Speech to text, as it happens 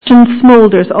Destruction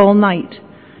smoulders all night.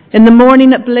 In the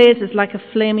morning it blazes like a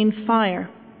flaming fire.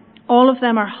 All of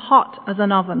them are hot as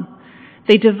an oven.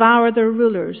 They devour their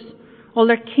rulers. All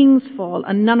their kings fall,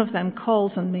 and none of them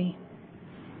calls on me.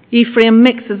 Ephraim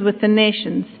mixes with the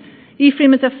nations.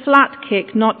 Ephraim is a flat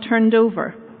cake not turned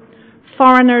over.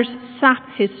 Foreigners sap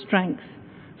his strength,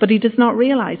 but he does not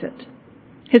realize it.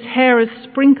 His hair is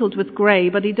sprinkled with grey,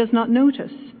 but he does not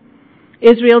notice.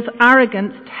 Israel's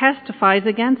arrogance testifies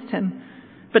against him,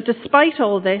 but despite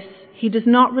all this, he does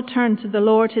not return to the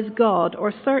Lord his God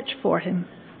or search for him.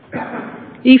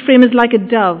 Ephraim is like a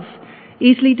dove,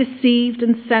 easily deceived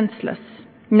and senseless,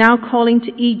 now calling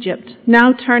to Egypt,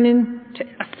 now turning to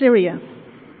Assyria.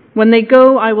 When they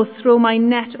go, I will throw my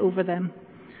net over them.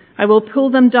 I will pull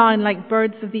them down like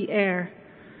birds of the air.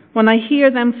 When I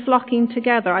hear them flocking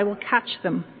together, I will catch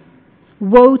them.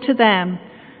 Woe to them,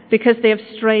 because they have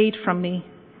strayed from me.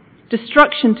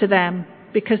 Destruction to them,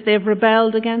 because they have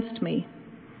rebelled against me.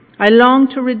 I long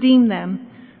to redeem them,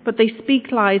 but they speak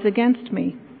lies against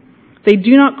me. They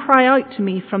do not cry out to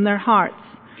me from their hearts,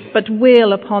 but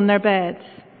wail upon their beds.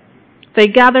 They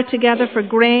gather together for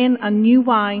grain and new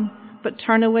wine, but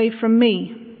turn away from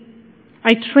me.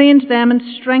 I trained them and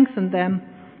strengthened them,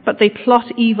 but they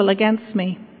plot evil against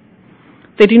me.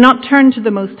 They do not turn to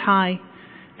the Most High.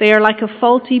 They are like a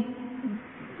faulty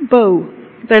bow.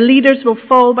 Their leaders will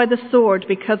fall by the sword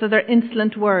because of their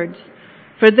insolent words.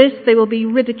 For this they will be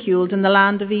ridiculed in the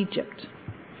land of Egypt.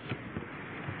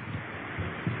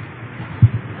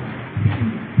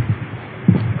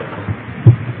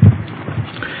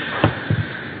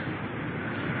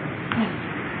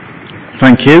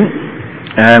 Thank you.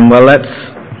 Well, let's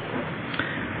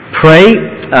pray.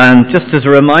 And just as a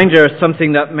reminder,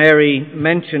 something that Mary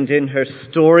mentioned in her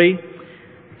story,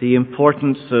 the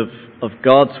importance of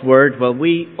God's Word. Well,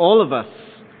 we, all of us,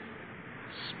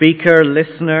 speaker,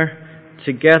 listener,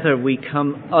 together we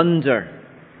come under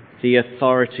the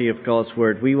authority of God's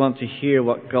Word. We want to hear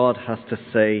what God has to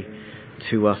say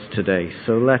to us today.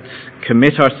 So let's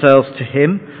commit ourselves to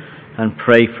Him and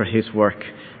pray for His work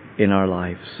in our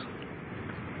lives.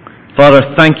 Father,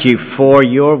 thank you for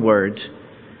your Word,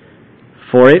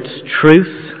 for its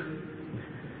truth,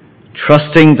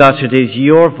 trusting that it is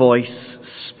your voice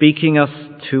speaking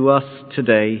to us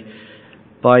today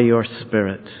by your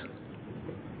Spirit.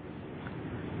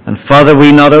 And Father,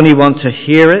 we not only want to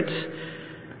hear it,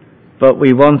 but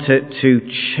we want it to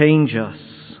change us.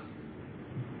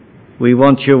 We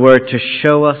want your Word to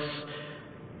show us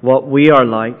what we are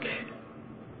like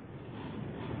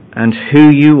and who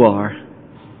you are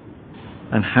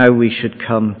and how we should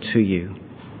come to you.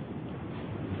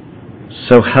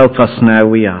 So help us now,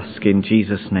 we ask, in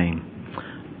Jesus' name.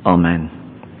 Amen.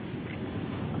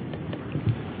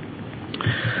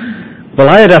 Well,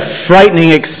 I had a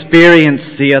frightening experience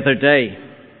the other day.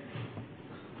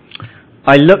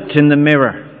 I looked in the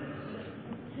mirror.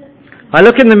 I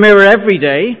look in the mirror every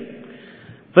day,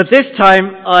 but this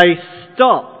time I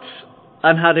stopped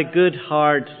and had a good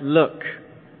hard look.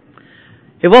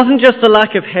 It wasn't just the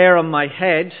lack of hair on my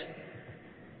head.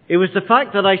 It was the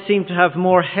fact that I seemed to have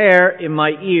more hair in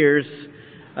my ears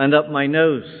and up my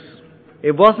nose.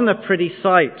 It wasn't a pretty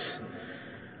sight.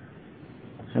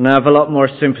 And I have a lot more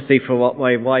sympathy for what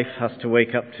my wife has to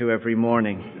wake up to every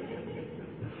morning.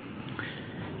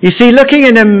 You see, looking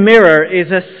in a mirror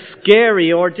is a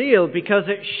scary ordeal because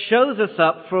it shows us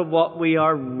up for what we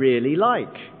are really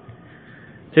like.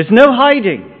 There's no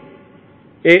hiding.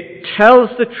 It tells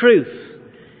the truth.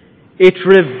 It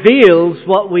reveals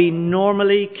what we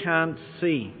normally can't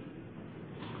see.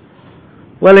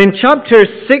 Well, in chapters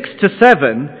 6 to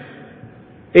 7,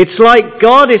 it's like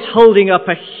God is holding up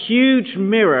a huge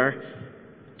mirror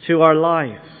to our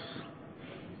lives.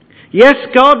 Yes,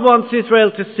 God wants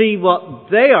Israel to see what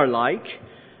they are like,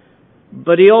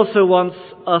 but He also wants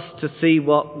us to see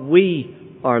what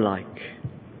we are like.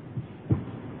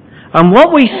 And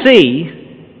what we see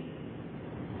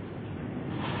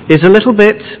is a little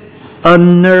bit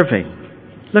unnerving.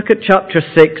 Look at chapter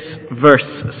 6, verse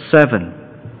 7.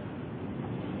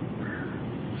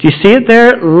 Do you see it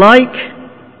there? Like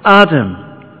Adam.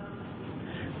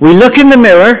 We look in the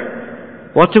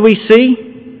mirror. What do we see?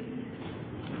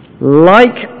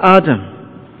 Like Adam.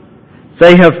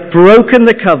 They have broken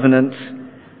the covenant.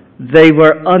 They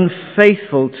were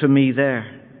unfaithful to me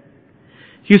there.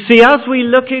 You see, as we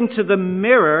look into the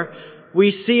mirror,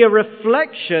 we see a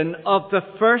reflection of the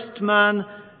first man,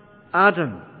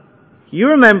 Adam. You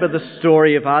remember the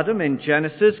story of Adam in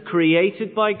Genesis,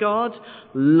 created by God,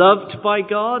 loved by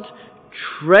God,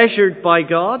 treasured by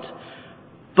God.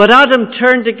 But Adam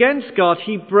turned against God.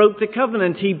 He broke the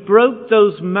covenant. He broke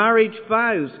those marriage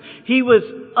vows. He was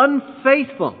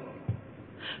unfaithful.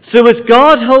 So as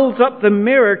God holds up the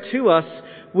mirror to us,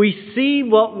 we see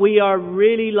what we are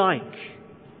really like.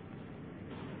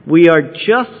 We are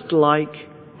just like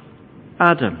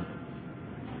Adam.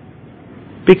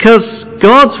 Because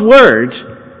God's Word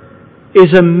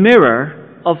is a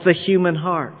mirror of the human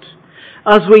heart.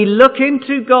 As we look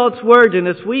into God's Word and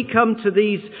as we come to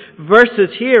these verses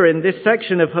here in this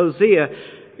section of Hosea,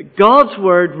 God's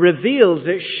Word reveals,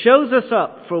 it shows us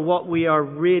up for what we are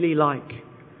really like.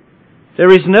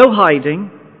 There is no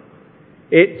hiding.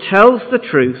 It tells the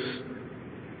truth.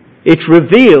 It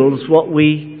reveals what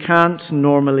we can't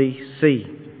normally see.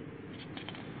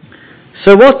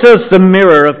 So what does the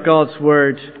mirror of God's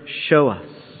Word show us?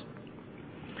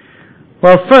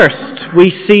 Well, first,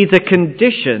 we see the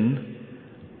condition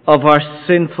of our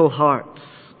sinful hearts.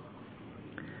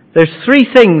 There's three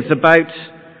things about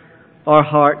our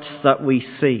hearts that we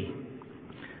see.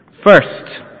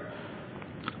 First,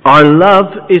 our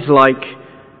love is like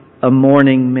a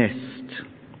morning mist.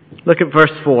 Look at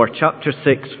verse 4, chapter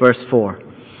 6, verse 4.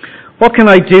 What can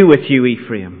I do with you,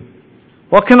 Ephraim?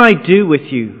 What can I do with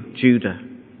you, Judah?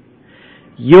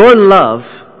 Your love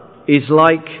is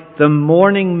like the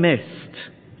morning mist,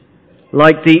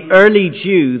 like the early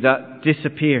dew that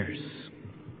disappears.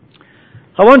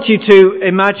 I want you to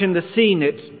imagine the scene.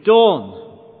 It's dawn.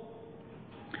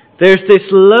 There's this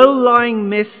low-lying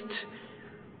mist.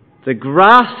 The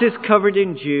grass is covered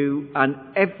in dew and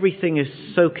everything is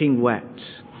soaking wet.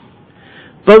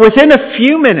 But within a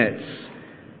few minutes,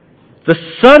 the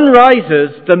sun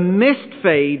rises, the mist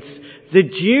fades, the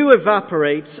dew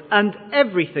evaporates, and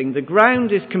everything, the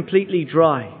ground is completely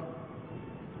dry.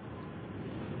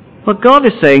 But God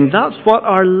is saying that's what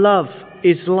our love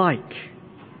is like.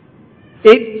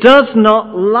 It does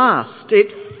not last.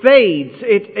 It fades.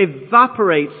 It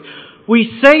evaporates.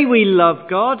 We say we love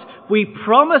God. We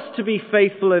promise to be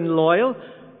faithful and loyal.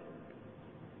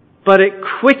 But it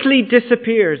quickly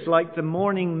disappears like the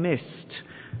morning mist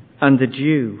and the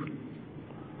dew.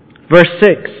 Verse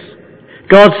 6.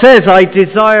 God says, I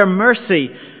desire mercy,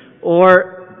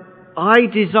 or I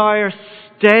desire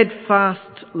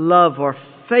steadfast love, or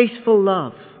faithful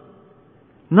love,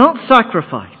 not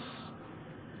sacrifice,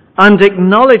 and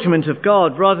acknowledgement of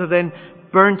God rather than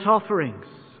burnt offerings.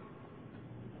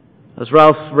 As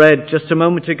Ralph read just a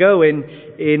moment ago in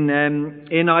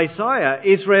Isaiah,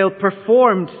 Israel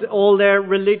performed all their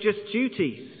religious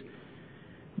duties.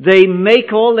 They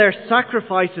make all their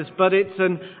sacrifices, but it's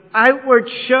an outward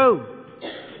show.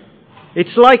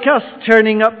 It's like us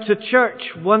turning up to church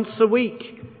once a week.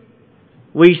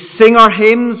 We sing our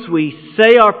hymns, we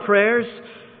say our prayers,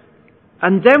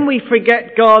 and then we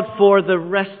forget God for the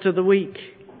rest of the week.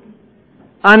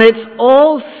 And it's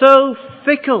all so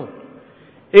fickle.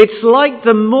 It's like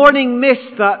the morning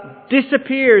mist that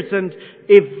disappears and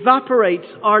evaporates.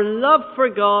 Our love for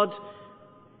God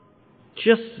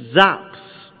just zaps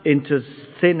into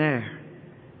thin air.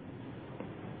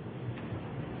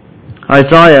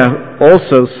 Isaiah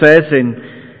also says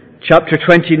in chapter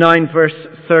 29, verse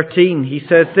 13, he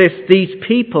says this, these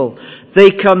people, they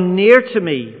come near to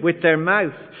me with their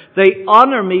mouth. They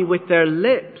honor me with their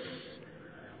lips,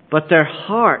 but their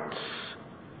hearts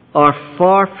are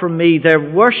far from me. Their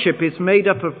worship is made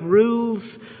up of rules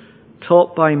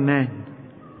taught by men.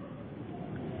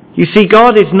 You see,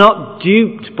 God is not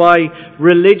duped by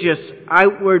religious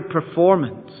outward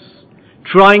performance,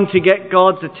 trying to get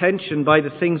God's attention by the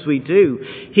things we do.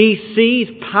 He sees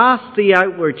past the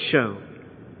outward show.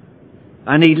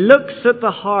 And He looks at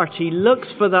the heart. He looks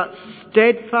for that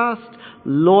steadfast,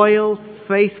 loyal,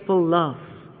 faithful love.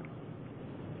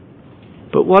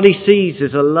 But what He sees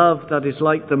is a love that is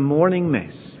like the morning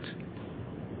mist.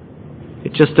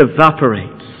 It just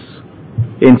evaporates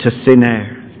into thin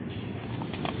air.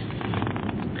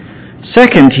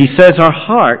 Second, He says our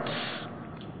hearts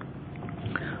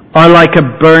are like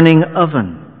a burning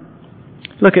oven.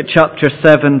 Look at chapter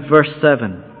 7, verse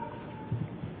 7.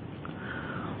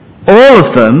 All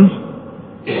of them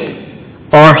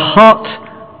are hot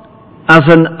as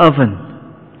an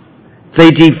oven.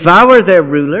 They devour their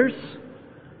rulers.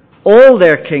 All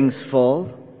their kings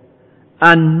fall,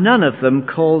 and none of them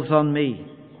calls on me.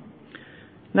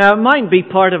 Now, it might be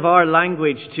part of our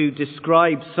language to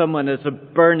describe someone as a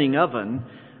burning oven,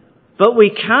 but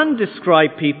we can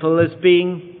describe people as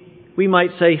being, we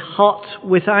might say, hot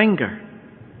with anger.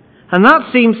 And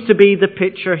that seems to be the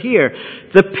picture here.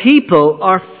 The people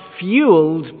are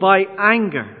fueled by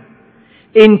anger,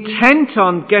 intent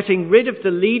on getting rid of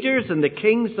the leaders and the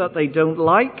kings that they don't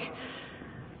like.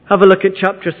 Have a look at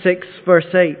chapter 6,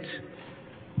 verse 8.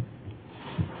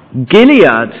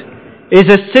 Gilead is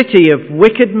a city of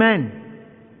wicked men,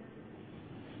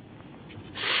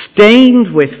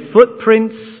 stained with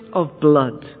footprints of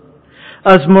blood.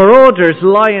 As marauders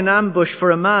lie in ambush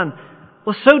for a man,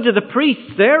 well, so do the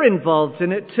priests. They're involved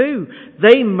in it too.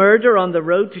 They murder on the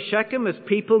road to Shechem as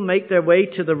people make their way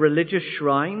to the religious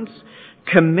shrines,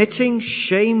 committing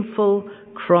shameful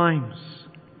crimes.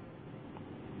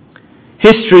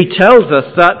 History tells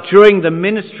us that during the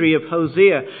ministry of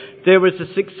Hosea, there was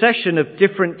a succession of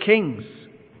different kings.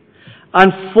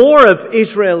 And 4 of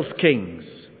Israel's kings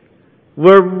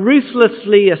were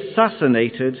ruthlessly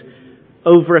assassinated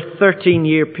over a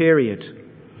 13-year period.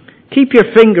 Keep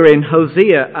your finger in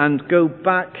Hosea and go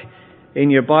back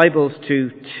in your Bibles to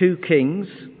 2 Kings,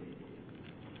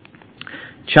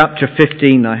 chapter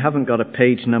 15. I haven't got a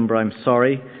page number, I'm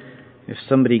sorry. If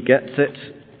somebody gets it,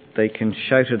 they can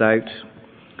shout it out.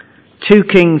 2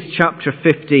 Kings, chapter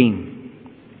 15.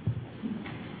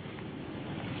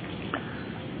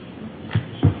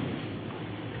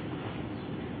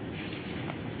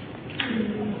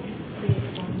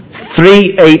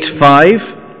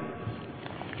 (385).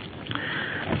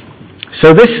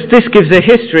 So this gives a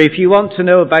history. If you want to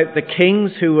know about the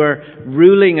kings who were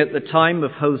ruling at the time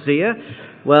of Hosea,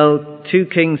 well, 2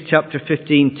 Kings chapter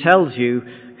 15 tells you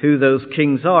who those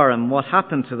kings are and what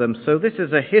happened to them. So this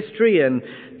is a history and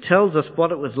tells us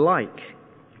what it was like.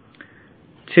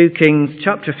 2 Kings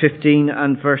chapter 15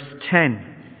 and verse 10.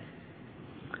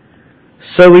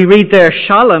 So we read there,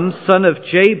 Shallum, son of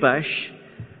Jabesh,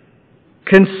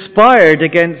 conspired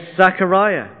against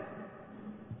Zechariah.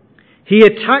 He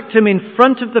attacked him in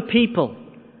front of the people,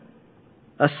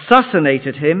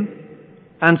 assassinated him,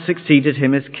 and succeeded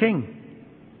him as king.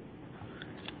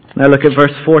 Now look at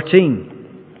verse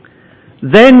 14.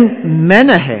 Then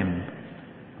Menahem,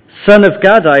 son of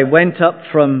Gadai, went up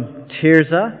from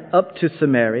Tirzah up to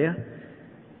Samaria.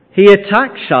 He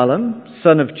attacked Shallum,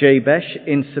 son of Jabesh,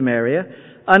 in Samaria,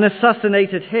 and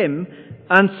assassinated him,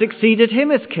 and succeeded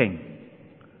him as king.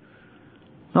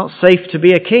 Not safe to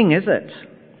be a king, is it?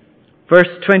 Verse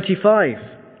 25.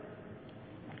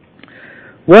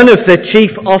 One of the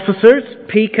chief officers,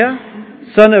 Pekah,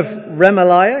 son of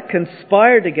Remaliah,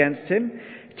 conspired against him,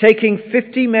 taking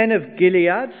 50 men of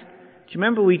Gilead. Do you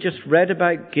remember we just read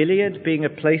about Gilead being a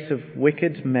place of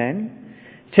wicked men?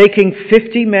 Taking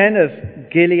 50 men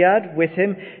of Gilead with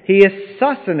him, he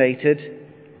assassinated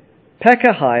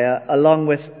Pekahiah along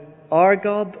with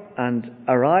Argob and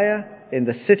Ariah in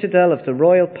the citadel of the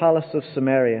royal palace of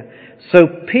Samaria. So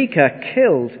Pekah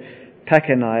killed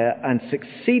Pekaniah and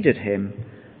succeeded him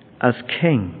as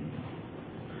king.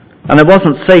 And it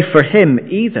wasn't safe for him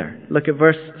either. Look at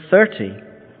verse 30.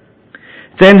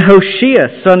 Then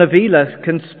Hoshea, son of Elah,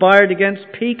 conspired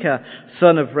against Pekah,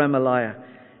 son of Remaliah.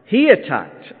 He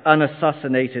attacked and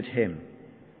assassinated him,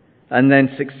 and then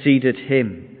succeeded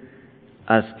him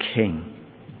as king.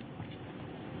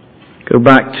 Go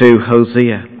back to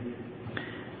Hosea.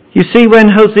 You see, when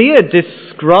Hosea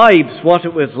describes what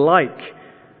it was like,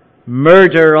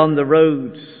 murder on the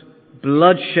roads,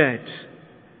 bloodshed,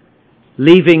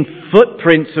 leaving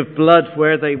footprints of blood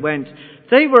where they went,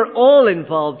 they were all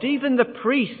involved, even the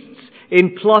priests,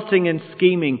 in plotting and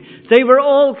scheming. They were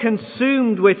all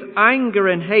consumed with anger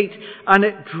and hate, and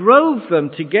it drove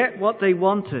them to get what they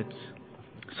wanted.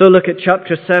 So look at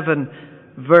chapter 7,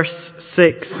 verse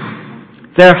 6.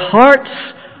 Their hearts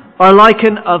are like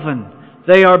an oven.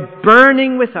 They are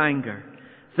burning with anger.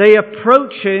 They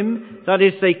approach him, that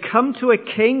is, they come to a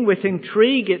king with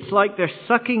intrigue. It's like they're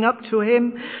sucking up to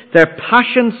him. Their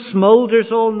passion smoulders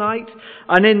all night,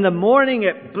 and in the morning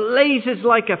it blazes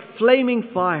like a flaming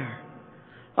fire.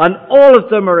 And all of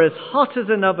them are as hot as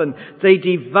an oven. They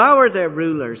devour their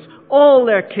rulers. All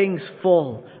their kings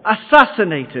fall,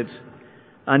 assassinated,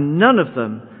 and none of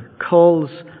them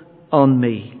calls on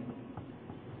me.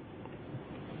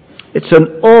 It's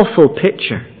an awful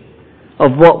picture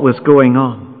of what was going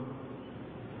on.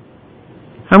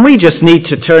 And we just need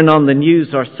to turn on the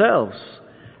news ourselves.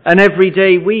 And every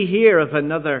day we hear of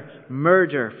another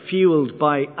murder fueled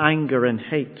by anger and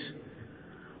hate.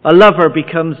 A lover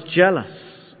becomes jealous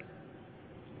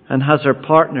and has her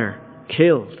partner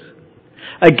killed.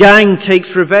 A gang takes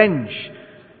revenge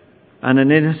and an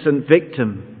innocent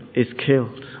victim is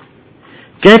killed.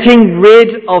 Getting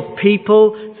rid of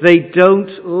people they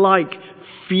don't like,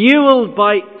 fueled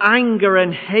by anger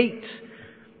and hate.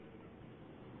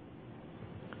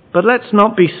 But let's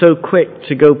not be so quick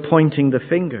to go pointing the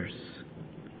fingers.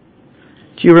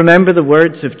 Do you remember the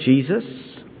words of Jesus?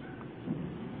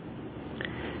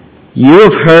 You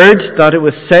have heard that it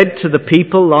was said to the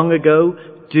people long ago,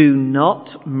 do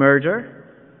not murder.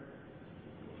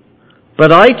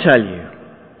 But I tell you,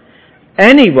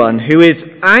 Anyone who is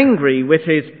angry with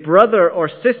his brother or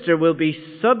sister will be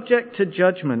subject to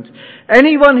judgment.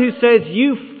 Anyone who says,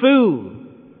 "You fool,"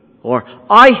 or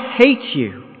 "I hate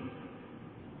you,"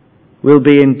 will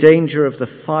be in danger of the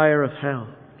fire of hell.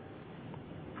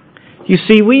 You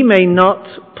see, we may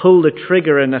not pull the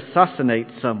trigger and assassinate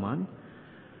someone,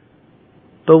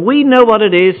 but we know what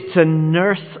it is to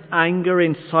nurse anger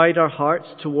inside our hearts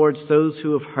towards those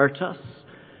who have hurt us,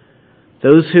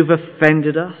 those who've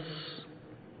offended us.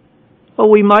 Well,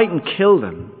 we mightn't kill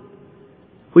them.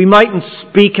 We mightn't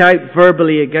speak out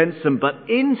verbally against them, but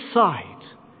inside,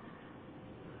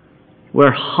 we're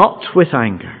hot with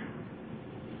anger.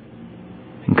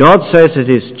 And God says it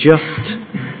is just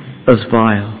as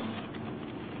vile.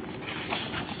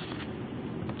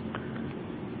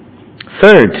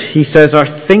 Third, he says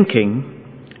our thinking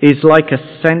is like a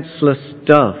senseless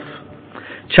dove.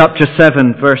 Chapter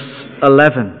 7, verse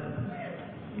 11.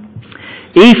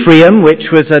 Ephraim, which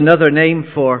was another name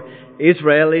for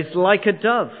Israel, is like a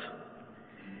dove,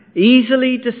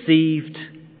 easily deceived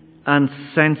and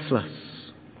senseless.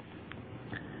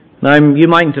 Now, you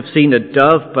mightn't have seen a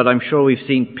dove, but I'm sure we've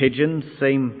seen pigeons,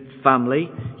 same family.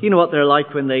 You know what they're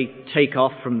like when they take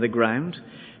off from the ground.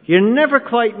 You're never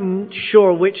quite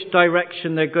sure which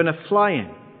direction they're going to fly in.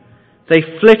 They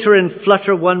flitter and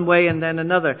flutter one way and then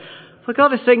another. But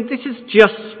God is saying this is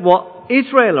just what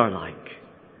Israel are like.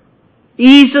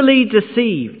 Easily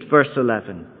deceived, verse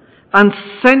 11, and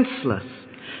senseless.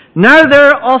 Now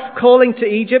they're off calling to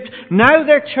Egypt. Now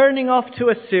they're turning off to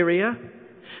Assyria,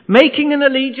 making an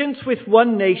allegiance with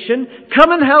one nation.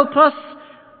 Come and help us.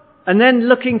 And then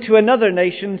looking to another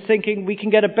nation, thinking we can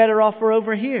get a better offer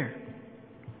over here.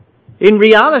 In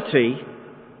reality,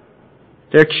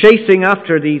 their chasing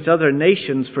after these other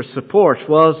nations for support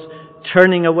was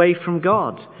turning away from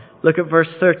God. Look at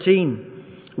verse 13.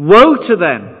 Woe to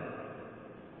them,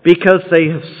 because they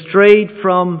have strayed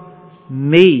from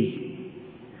me.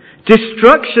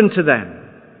 Destruction to them,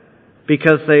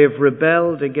 because they have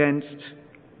rebelled against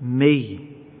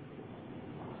me.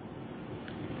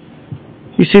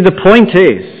 You see, the point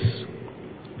is,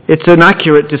 it's an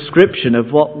accurate description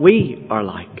of what we are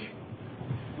like.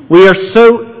 We are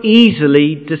so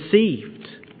easily deceived.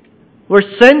 We're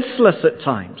senseless at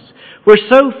times. We're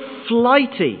so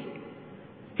flighty.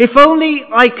 If only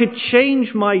I could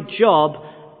change my job,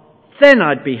 then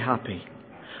I'd be happy.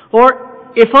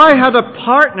 Or if I had a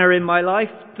partner in my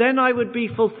life, then I would be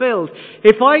fulfilled.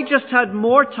 If I just had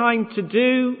more time to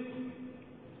do,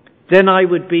 then I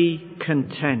would be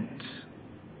content.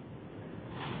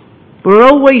 We're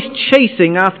always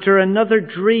chasing after another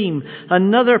dream,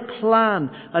 another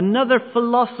plan, another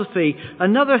philosophy,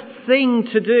 another thing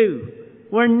to do.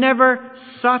 We're never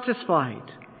satisfied.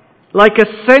 Like a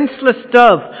senseless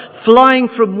dove flying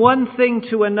from one thing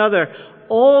to another,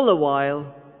 all the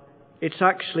while it's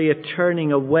actually a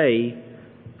turning away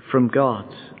from God.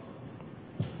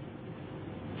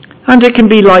 And it can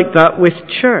be like that with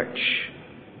church.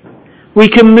 We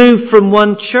can move from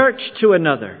one church to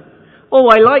another. Oh,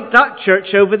 I like that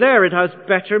church over there. It has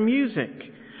better music.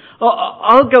 Oh,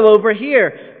 I'll go over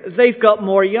here. They've got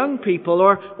more young people.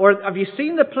 Or have you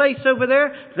seen the place over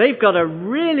there? They've got a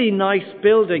really nice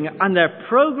building and their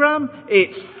program,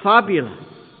 it's fabulous.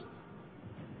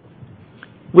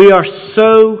 We are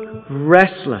so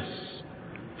restless,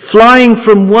 flying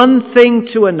from one thing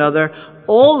to another,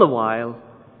 all the while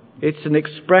it's an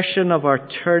expression of our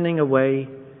turning away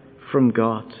from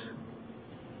God.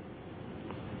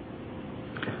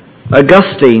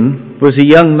 Augustine was a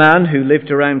young man who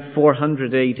lived around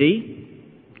 400 AD.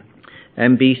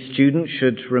 MB students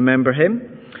should remember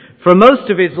him. For most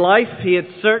of his life, he had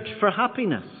searched for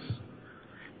happiness.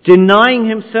 Denying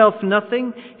himself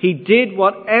nothing, he did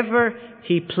whatever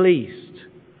he pleased.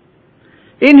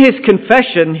 In his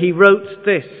confession, he wrote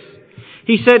this.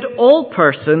 He said, "All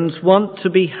persons want to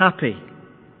be happy,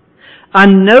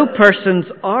 and no persons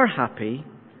are happy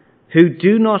who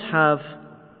do not have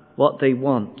what they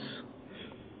want."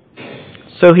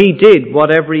 So he did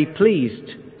whatever he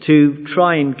pleased to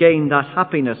try and gain that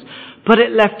happiness, but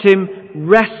it left him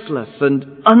restless and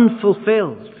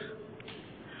unfulfilled.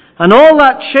 And all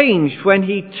that changed when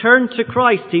he turned to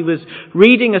Christ. He was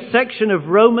reading a section of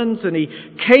Romans and he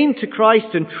came to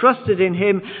Christ and trusted in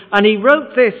him, and he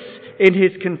wrote this in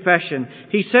his confession.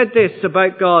 He said this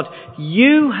about God: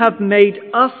 "You have made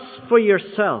us for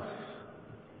yourself,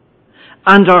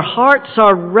 and our hearts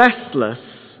are restless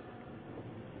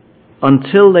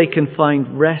until they can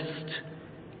find rest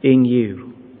in you."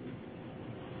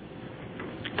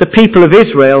 The people of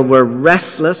Israel were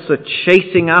restless,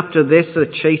 chasing after this,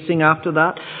 chasing after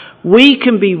that. We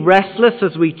can be restless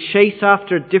as we chase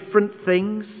after different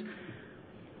things.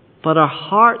 but our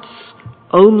hearts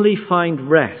only find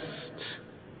rest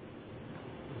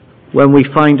when we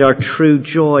find our true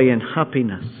joy and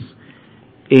happiness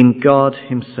in God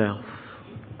Himself.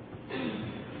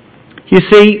 You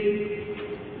see,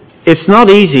 it's not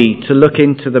easy to look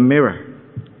into the mirror.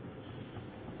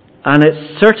 And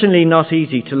it's certainly not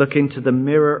easy to look into the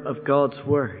mirror of God's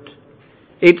Word.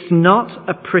 It's not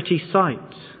a pretty sight.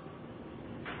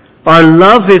 Our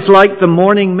love is like the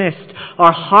morning mist.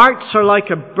 Our hearts are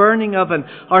like a burning oven.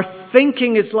 Our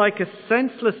thinking is like a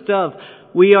senseless dove.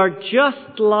 We are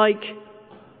just like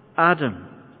Adam.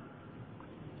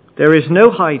 There is no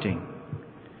hiding.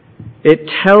 It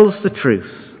tells the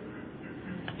truth.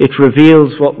 It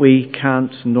reveals what we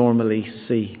can't normally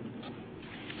see.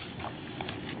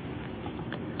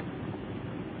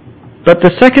 But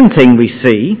the second thing we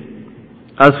see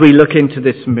as we look into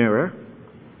this mirror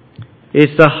is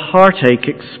the heartache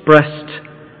expressed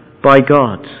by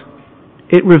God.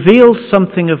 It reveals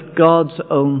something of God's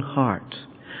own heart.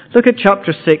 Look at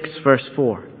chapter 6, verse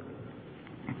 4.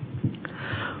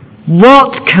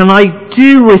 What can I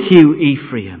do with you,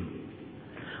 Ephraim?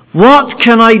 What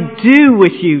can I do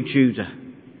with you, Judah?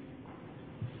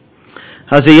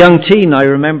 As a young teen, I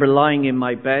remember lying in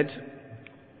my bed,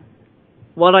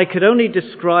 what I could only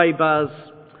describe as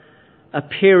a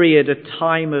period, a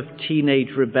time of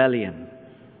teenage rebellion.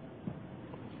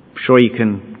 I'm sure you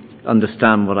can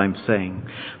understand what I'm saying.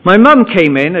 My mum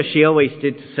came in, as she always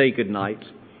did, to say goodnight,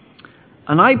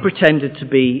 and I pretended to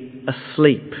be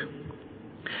asleep.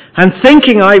 And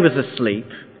thinking I was asleep,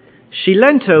 she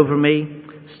leant over me,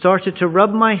 started to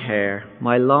rub my hair,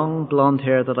 my long blonde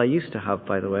hair that I used to have,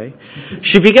 by the way.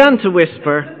 She began to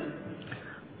whisper,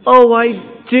 "Oh, I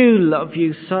do love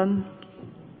you, son,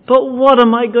 but what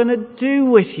am I going to do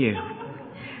with you?"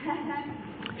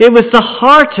 It was the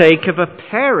heartache of a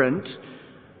parent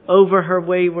over her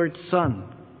wayward son.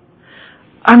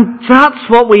 And that's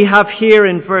what we have here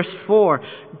in verse 4.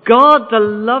 God, the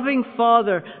loving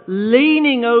Father,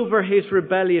 leaning over His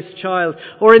rebellious child.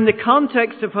 Or in the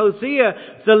context of Hosea,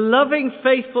 the loving,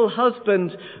 faithful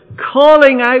husband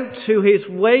calling out to his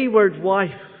wayward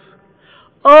wife,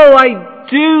 "Oh, I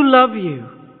do love you,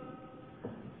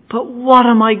 but what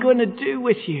am I going to do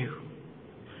with you?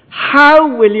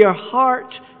 How will your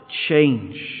heart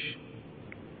change?"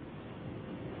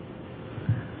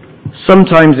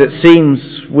 Sometimes it seems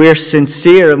we're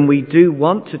sincere and we do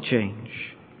want to change.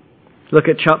 Look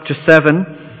at chapter 7,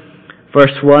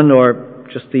 verse 1, or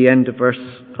just the end of verse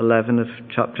 11 of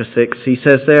chapter 6. He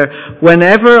says there,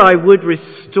 "Whenever I would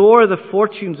restore the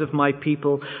fortunes of my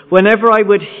people, whenever I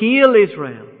would heal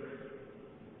Israel,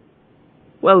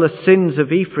 well, the sins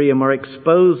of Ephraim are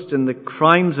exposed and the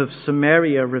crimes of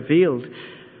Samaria revealed."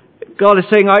 God is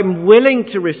saying, I'm willing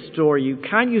to restore you.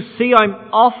 Can't you see I'm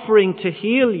offering to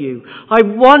heal you? I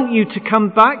want you to come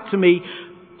back to me.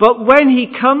 But when He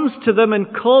comes to them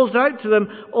and calls out to them,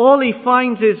 all He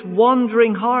finds is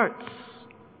wandering hearts.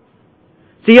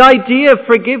 The idea of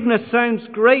forgiveness sounds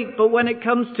great, but when it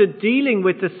comes to dealing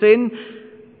with the sin,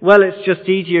 well, it's just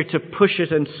easier to push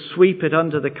it and sweep it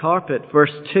under the carpet.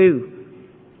 Verse 2.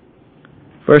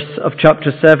 Verse of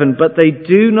chapter 7, "But they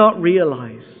do not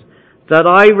realize that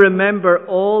I remember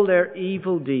all their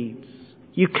evil deeds."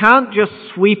 You can't just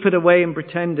sweep it away and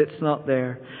pretend it's not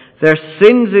there. Their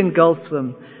sins engulf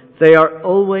them. They are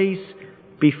always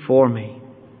before me.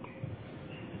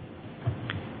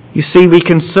 You see, we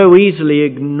can so easily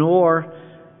ignore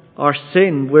our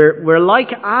sin. We're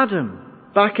like Adam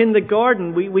back in the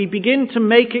garden. We begin to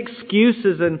make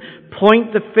excuses and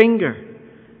point the finger.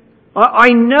 I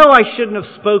know I shouldn't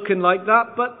have spoken like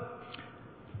that, but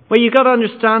well, you've got to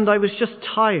understand, I was just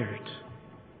tired.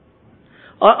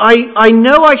 I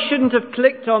know I shouldn't have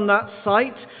clicked on that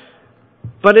site,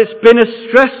 but it's been a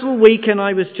stressful week and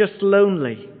I was just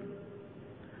lonely.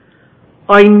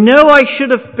 I know I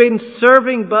should have been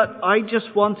serving, but I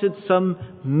just wanted some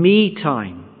me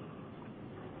time.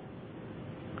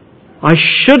 I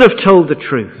should have told the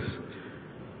truth,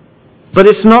 but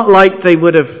it's not like they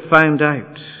would have found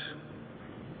out.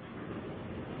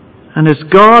 And as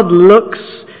God looks,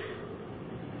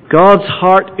 God's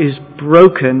heart is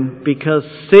broken because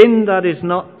sin that is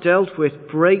not dealt with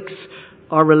breaks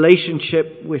our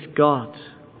relationship with God.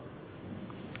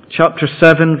 Chapter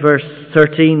 7, verse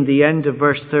 13, the end of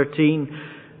verse 13,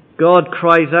 God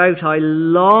cries out, "I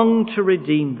long to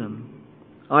redeem them.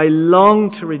 I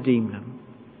long to redeem them.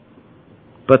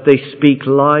 But they speak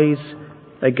lies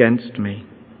against me."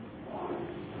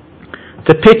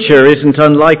 The picture isn't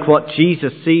unlike what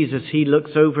Jesus sees as He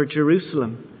looks over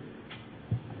Jerusalem.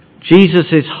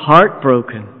 Jesus is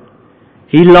heartbroken.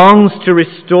 He longs to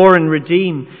restore and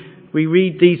redeem. We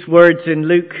read these words in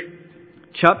Luke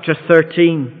chapter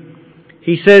 13.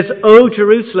 He says, "O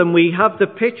Jerusalem," we have the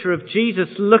picture of Jesus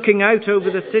looking out over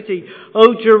the city.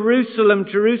 "O Jerusalem,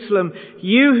 Jerusalem,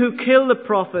 you who kill the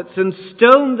prophets and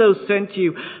stone those sent to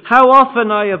you, how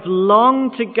often I have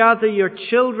longed to gather your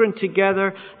children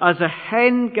together as a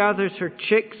hen gathers her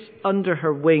chicks under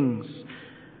her wings.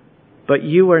 But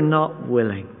you are not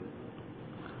willing."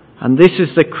 And this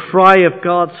is the cry of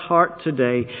God's heart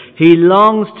today. He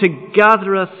longs to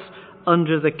gather us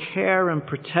under the care and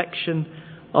protection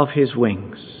of his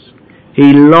wings.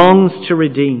 He longs to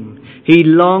redeem. He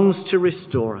longs to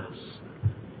restore us.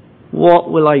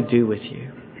 What will I do with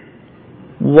you?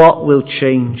 What will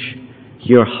change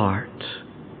your heart?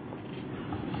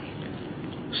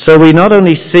 So we not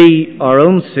only see our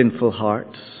own sinful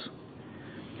hearts,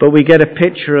 but we get a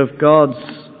picture of God's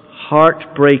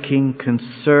heartbreaking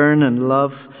concern and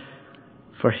love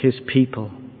for his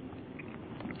people.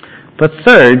 But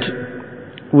third,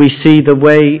 we see the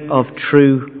way of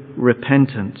true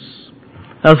repentance.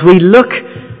 As we look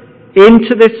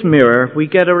into this mirror, we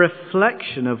get a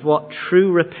reflection of what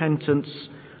true repentance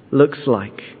looks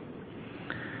like.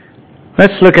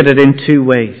 Let's look at it in two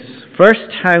ways.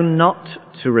 First, how not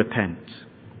to repent.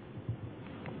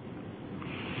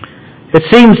 It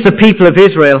seems the people of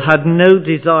Israel had no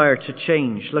desire to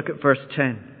change. Look at verse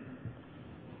 10.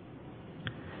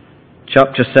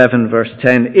 Chapter 7, verse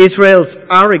 10. "Israel's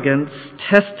arrogance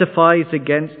testifies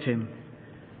against him.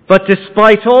 But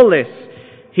despite all this,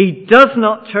 he does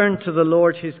not turn to the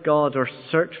Lord his God or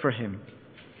search for him."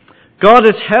 God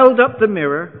has held up the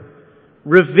mirror,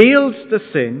 revealed the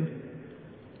sin,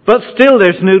 but still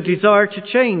there's no desire to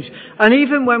change. And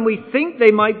even when we think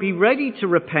they might be ready to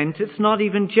repent, it's not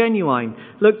even genuine.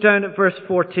 Look down at verse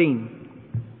 14.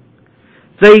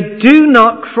 "They do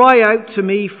not cry out to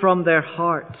me from their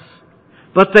hearts,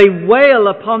 but they wail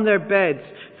upon their beds.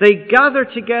 They gather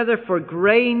together for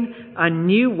grain and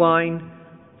new wine,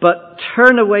 but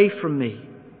turn away from me."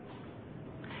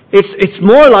 It's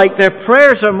more like their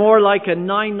prayers are more like a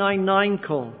 999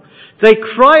 call. They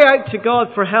cry out to God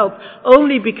for help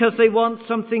only because they want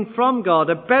something from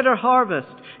God, a better harvest,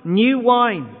 new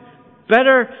wine,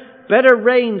 better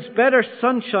rains, better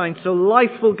sunshine, so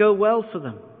life will go well for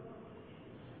them.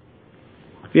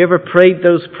 Have you ever prayed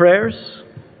those prayers?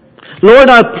 "Lord,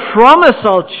 I promise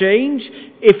I'll change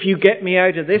if you get me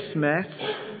out of this mess.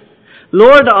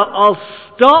 Lord, I'll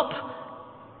stop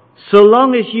so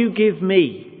long as you give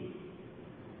me.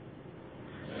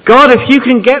 God, if you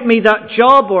can get me that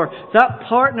job or that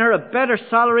partner, a better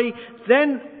salary,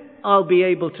 then I'll be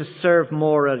able to serve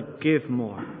more and give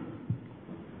more."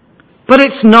 But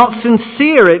it's not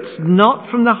sincere. It's not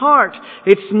from the heart.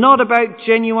 It's not about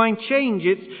genuine change.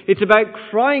 It's about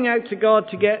crying out to God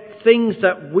to get things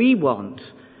that we want.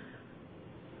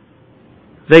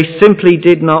 They simply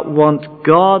did not want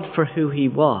God for who he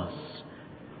was.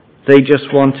 They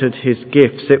just wanted his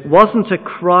gifts. It wasn't a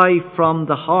cry from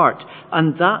the heart,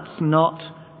 and that's not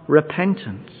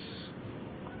repentance.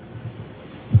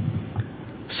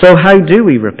 So how do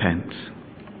we repent?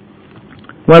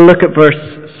 Well, look at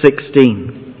verse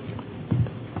 16.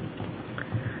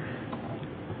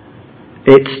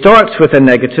 It starts with a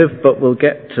negative, but we'll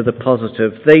get to the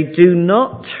positive. "They do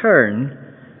not turn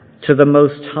to the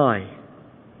Most High.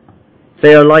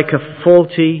 They are like a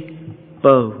faulty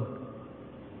bow."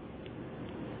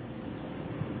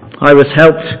 I was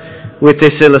helped with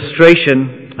this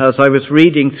illustration as I was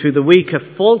reading through the week. A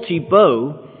faulty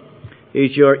bow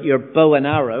is your bow and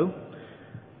arrow.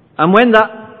 And when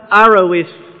that arrow is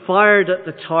fired at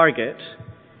the target,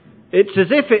 it's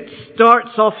as if it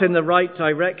starts off in the right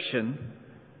direction,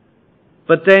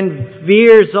 but then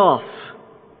veers off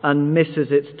and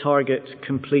misses its target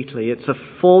completely. It's a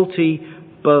faulty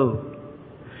bow.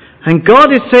 And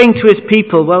God is saying to his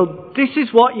people, well, this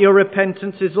is what your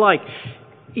repentance is like.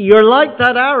 You're like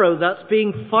that arrow that's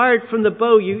being fired from the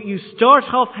bow. You start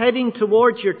off heading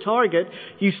towards your target.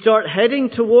 You start heading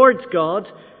towards God.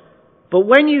 But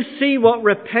when you see what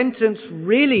repentance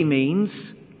really means,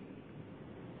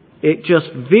 it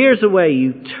just veers away.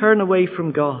 You turn away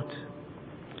from God.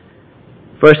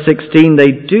 Verse 16,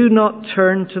 "They do not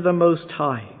turn to the Most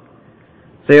High.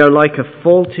 They are like a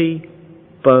faulty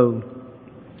bow."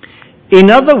 In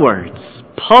other words,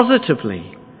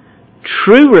 positively,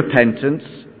 true repentance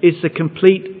is the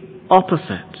complete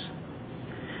opposite.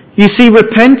 You see,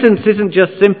 repentance isn't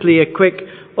just simply a quick,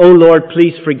 "Oh Lord,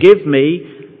 please forgive me,"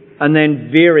 and then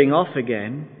veering off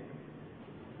again.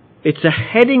 It's a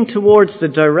heading towards the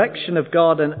direction of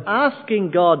God and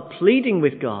asking God, pleading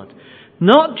with God,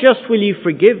 not just will you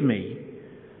forgive me,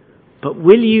 but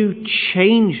will you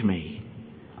change me?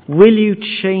 Will you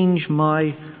change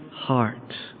my heart?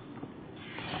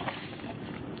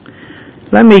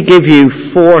 Let me give you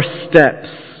 4 steps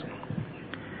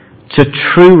to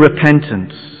true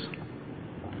repentance.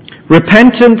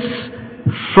 Repentance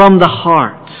from the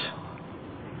heart.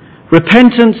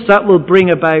 Repentance that will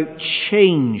bring about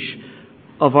change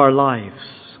of our lives.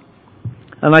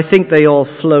 And I think they all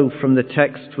flow from the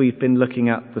text we've been looking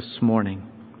at this morning.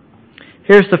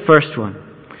 Here's the first one.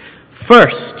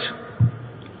 First,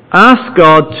 ask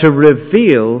God to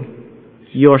reveal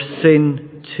your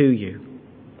sin to you.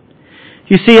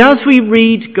 You see, as we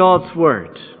read God's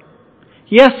Word,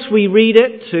 yes, we read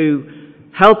it to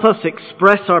help us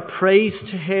express our praise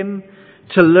to Him,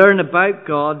 to learn about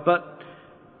God, but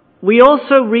we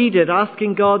also read it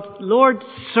asking God, Lord,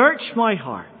 search my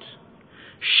heart.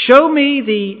 Show me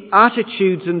the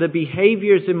attitudes and the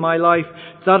behaviors in my life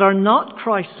that are not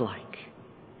Christ-like.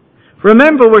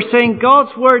 Remember, we're saying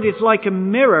God's Word is like a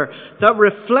mirror that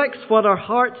reflects what our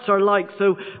hearts are like.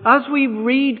 So as we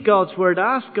read God's Word,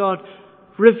 ask God,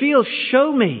 reveal, show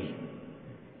me.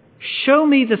 Show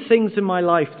me the things in my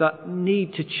life that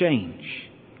need to change.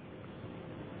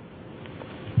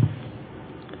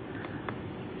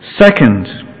 Second,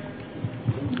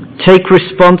 take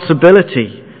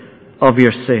responsibility of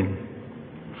your sin.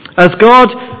 As God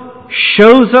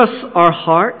shows us our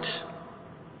heart,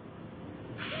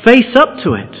 face up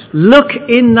to it. Look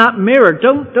in that mirror.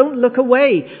 Don't look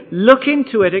away. Look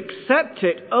into it. Accept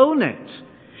it. Own it.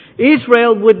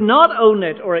 Israel would not own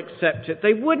it or accept it.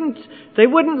 They wouldn't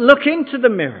look into the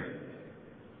mirror.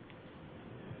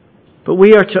 But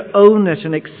we are to own it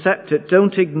and accept it.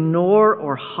 Don't ignore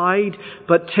or hide,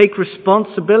 but take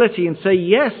responsibility and say,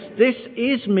 yes, this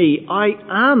is me. I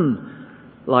am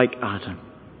like Adam.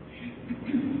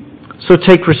 So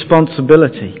take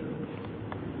responsibility.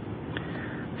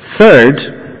 Third,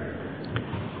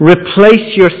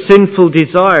 replace your sinful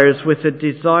desires with a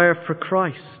desire for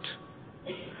Christ.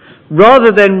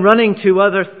 Rather than running to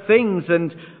other things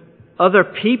and other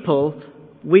people,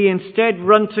 we instead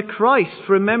run to Christ.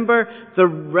 Remember the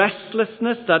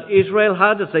restlessness that Israel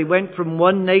had as they went from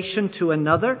one nation to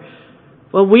another?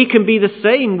 Well, we can be the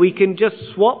same. We can just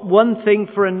swap one thing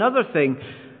for another thing.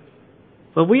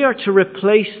 But we are to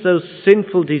replace those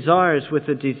sinful desires with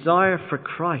a desire for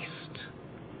Christ.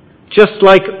 Just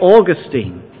like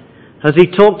Augustine, as he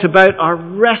talked about our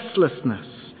restlessness.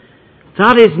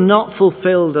 That is not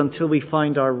fulfilled until we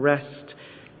find our rest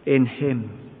in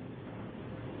Him.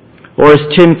 Or as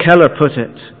Tim Keller put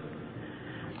it,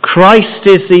 Christ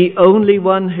is the only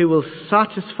one who will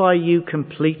satisfy you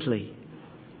completely.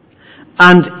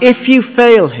 And if you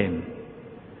fail Him,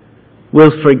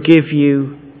 will forgive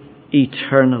you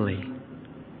eternally.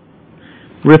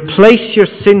 Replace your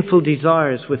sinful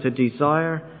desires with a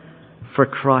desire for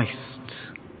Christ.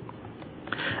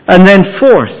 And then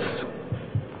fourth,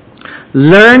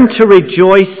 learn to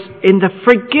rejoice in the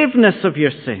forgiveness of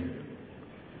your sin.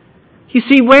 You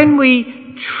see, when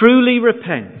we truly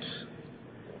repent,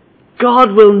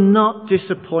 God will not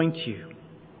disappoint you.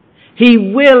 He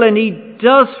will and He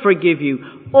does forgive you.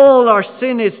 All our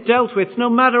sin is dealt with, no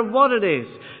matter what it is.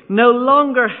 No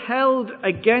longer held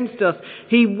against us.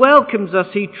 He welcomes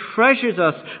us. He treasures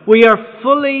us. We are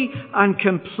fully and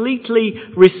completely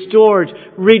restored.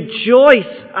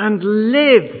 Rejoice and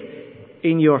live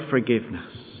in your forgiveness.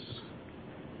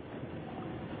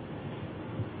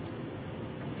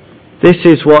 This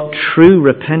is what true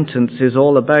repentance is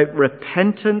all about.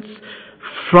 Repentance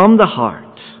from the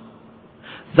heart.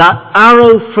 That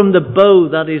arrow from the bow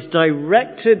that is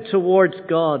directed towards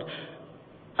God.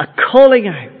 A calling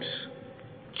out.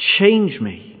 Change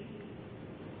me.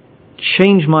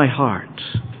 Change my heart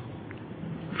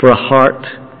for a heart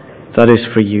that is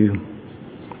for you.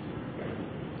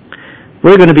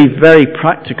 We're going to be very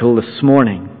practical this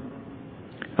morning.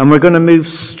 And we're going to move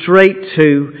straight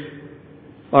to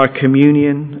our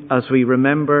communion as we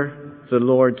remember the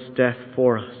Lord's death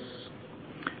for us.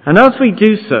 And as we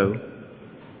do so,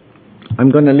 I'm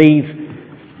going to leave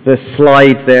the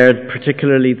slide there,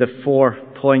 particularly the 4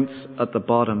 points at the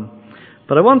bottom.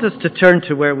 But I want us to turn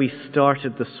to where we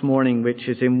started this morning, which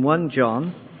is in 1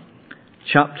 John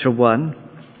chapter 1.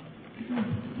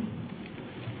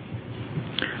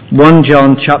 1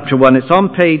 John chapter 1. It's on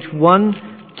page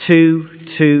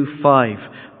 1225.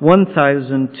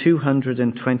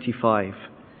 1225.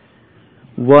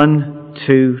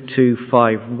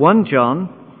 1225. 1 John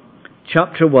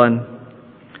chapter 1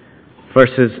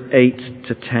 verses 8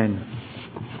 to 10.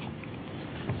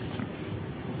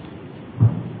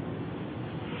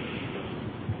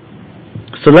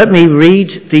 So let me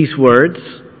read these words,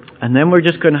 and then we're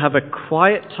just going to have a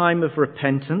quiet time of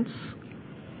repentance.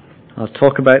 I'll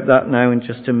talk about that now in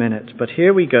just a minute. But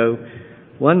here we go.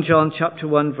 1 John chapter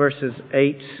 1 verses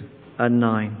 8 and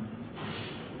 9.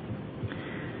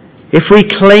 If we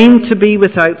claim to be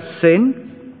without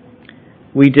sin,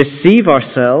 we deceive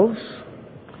ourselves,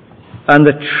 and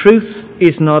the truth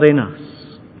is not in us.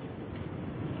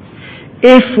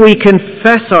 If we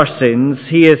confess our sins,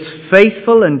 He is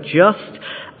faithful and just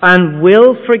and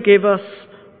will forgive us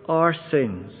our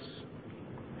sins.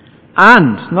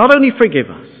 And not only forgive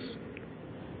us,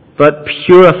 but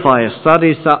purify us. That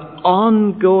is that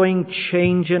ongoing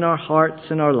change in our hearts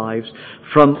and our lives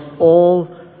from all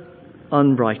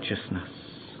unrighteousness.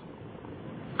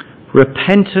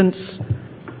 Repentance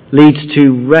leads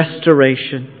to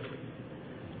restoration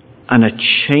and a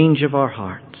change of our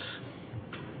hearts.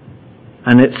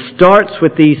 And it starts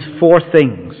with these 4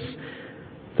 things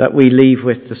that we leave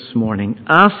with this morning.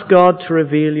 Ask God to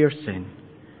reveal your sin.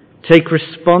 Take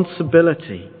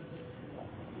responsibility.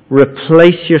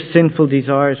 Replace your sinful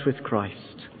desires with Christ.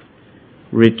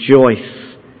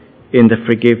 Rejoice in the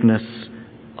forgiveness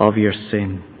of your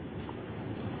sin.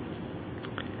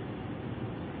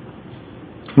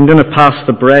 I'm going to pass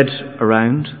the bread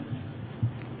around,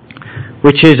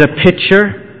 which is a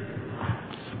picture,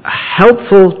 a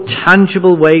helpful,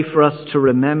 tangible way for us to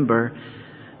remember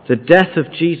the death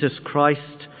of Jesus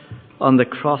Christ on the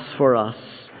cross for us,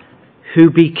 who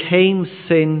became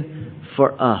sin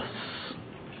for us.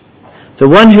 The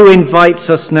one who invites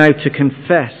us now to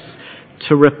confess,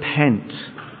 to repent.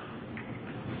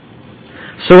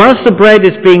 So as the bread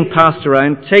is being passed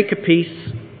around, take a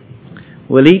piece.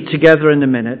 We'll eat together in a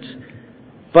minute.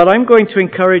 But I'm going to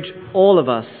encourage all of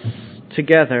us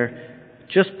together,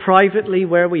 just privately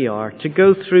where we are, to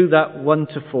go through that 1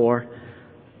 to 4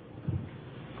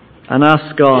 and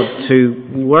ask God to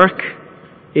work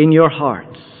in your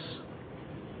hearts,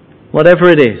 whatever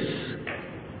it is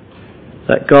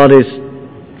that God is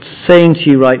saying to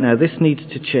you right now, this needs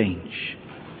to change.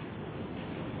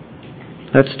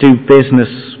 Let's do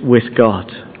business with God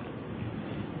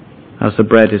as the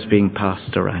bread is being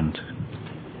passed around.